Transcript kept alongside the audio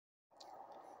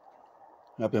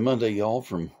Happy Monday, y'all,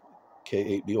 from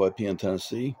K8BYP in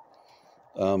Tennessee.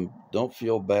 Don't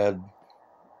feel bad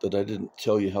that I didn't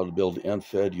tell you how to build the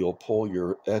NFED. You'll pull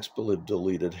your expletive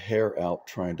deleted hair out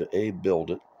trying to A,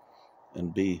 build it,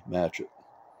 and B, match it.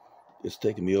 It's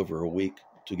taken me over a week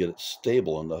to get it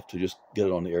stable enough to just get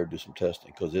it on the air and do some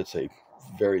testing, because it's a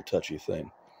very touchy thing.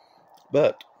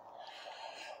 But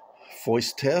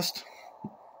voice test,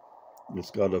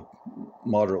 it's got a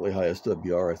moderately high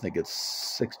SWR. I think it's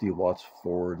 60 watts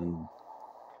forward, and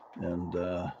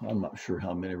I'm not sure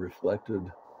how many reflected,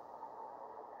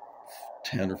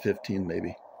 10 or 15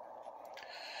 maybe.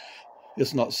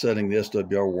 It's not setting the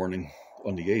SWR warning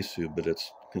on the ASU, but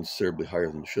it's considerably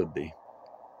higher than it should be.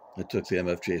 I took the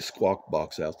MFJ squawk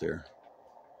box out there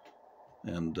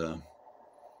and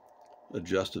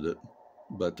adjusted it,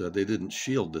 but they didn't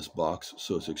shield this box,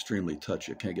 so it's extremely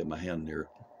touchy. I can't get my hand near it.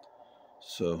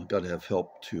 So I've got to have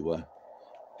help to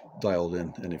dial it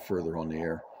in any further on the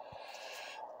air.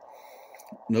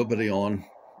 Nobody on.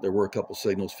 There were a couple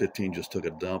signals. 15 just took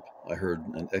a dump. I heard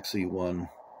an XE1,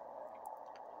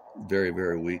 very,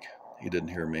 very weak. He didn't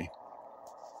hear me.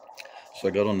 So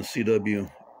I got on the CW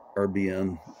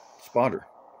RBN spotter,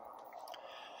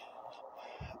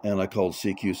 and I called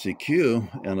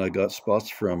CQCQ, and I got spots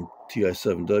from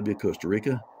TI7W Costa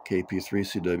Rica,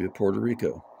 KP3CW Puerto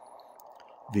Rico,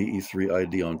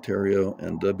 VE3ID Ontario,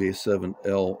 and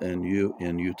WA7LNU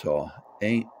in Utah.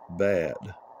 Ain't bad.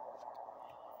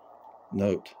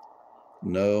 Note,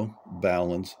 no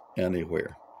baluns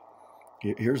anywhere.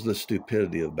 Here's the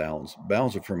stupidity of baluns.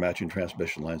 Baluns are for matching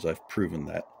transmission lines. I've proven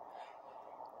that.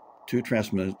 Two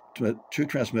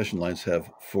transmission lines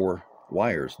have 4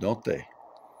 wires, don't they?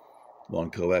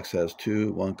 One coax has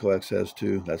 2, one coax has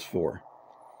 2, that's 4.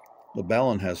 The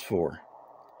balun has 4.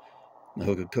 Now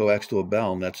hook a coax to a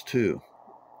balun, that's 2.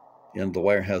 And the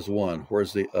wire has 1.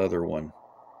 Where's the other one?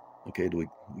 Okay, do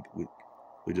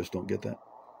we just don't get that?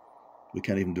 We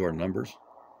can't even do our numbers.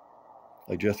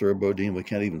 Like Jethro Bodine, we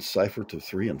can't even cipher to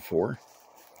 3 and 4.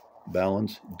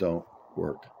 Baluns don't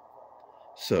work.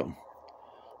 So,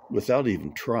 without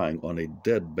even trying on a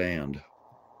dead band,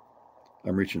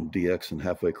 I'm reaching DX and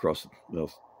halfway across,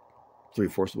 3/4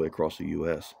 of the way across the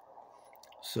U.S.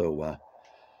 So,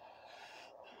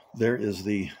 there is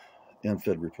the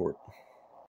NFED report.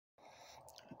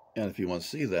 And if you want to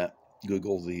see that,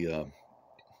 Google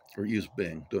or use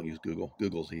Bing. Don't use Google.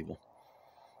 Google's evil.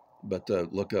 But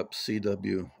look up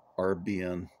CW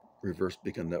RBN Reverse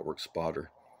Beacon Network Spotter.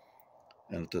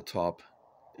 And at the top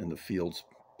in the fields,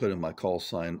 put in my call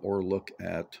sign, or look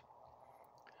at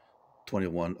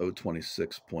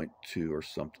 21026.2 or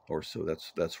something or so.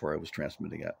 That's where I was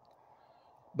transmitting at.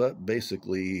 But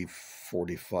basically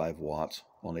 45 watts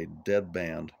on a dead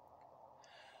band.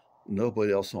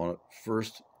 Nobody else on it.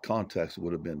 First contacts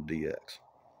would have been DX.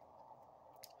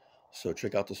 So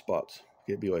check out the spots.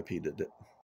 KBYP did it.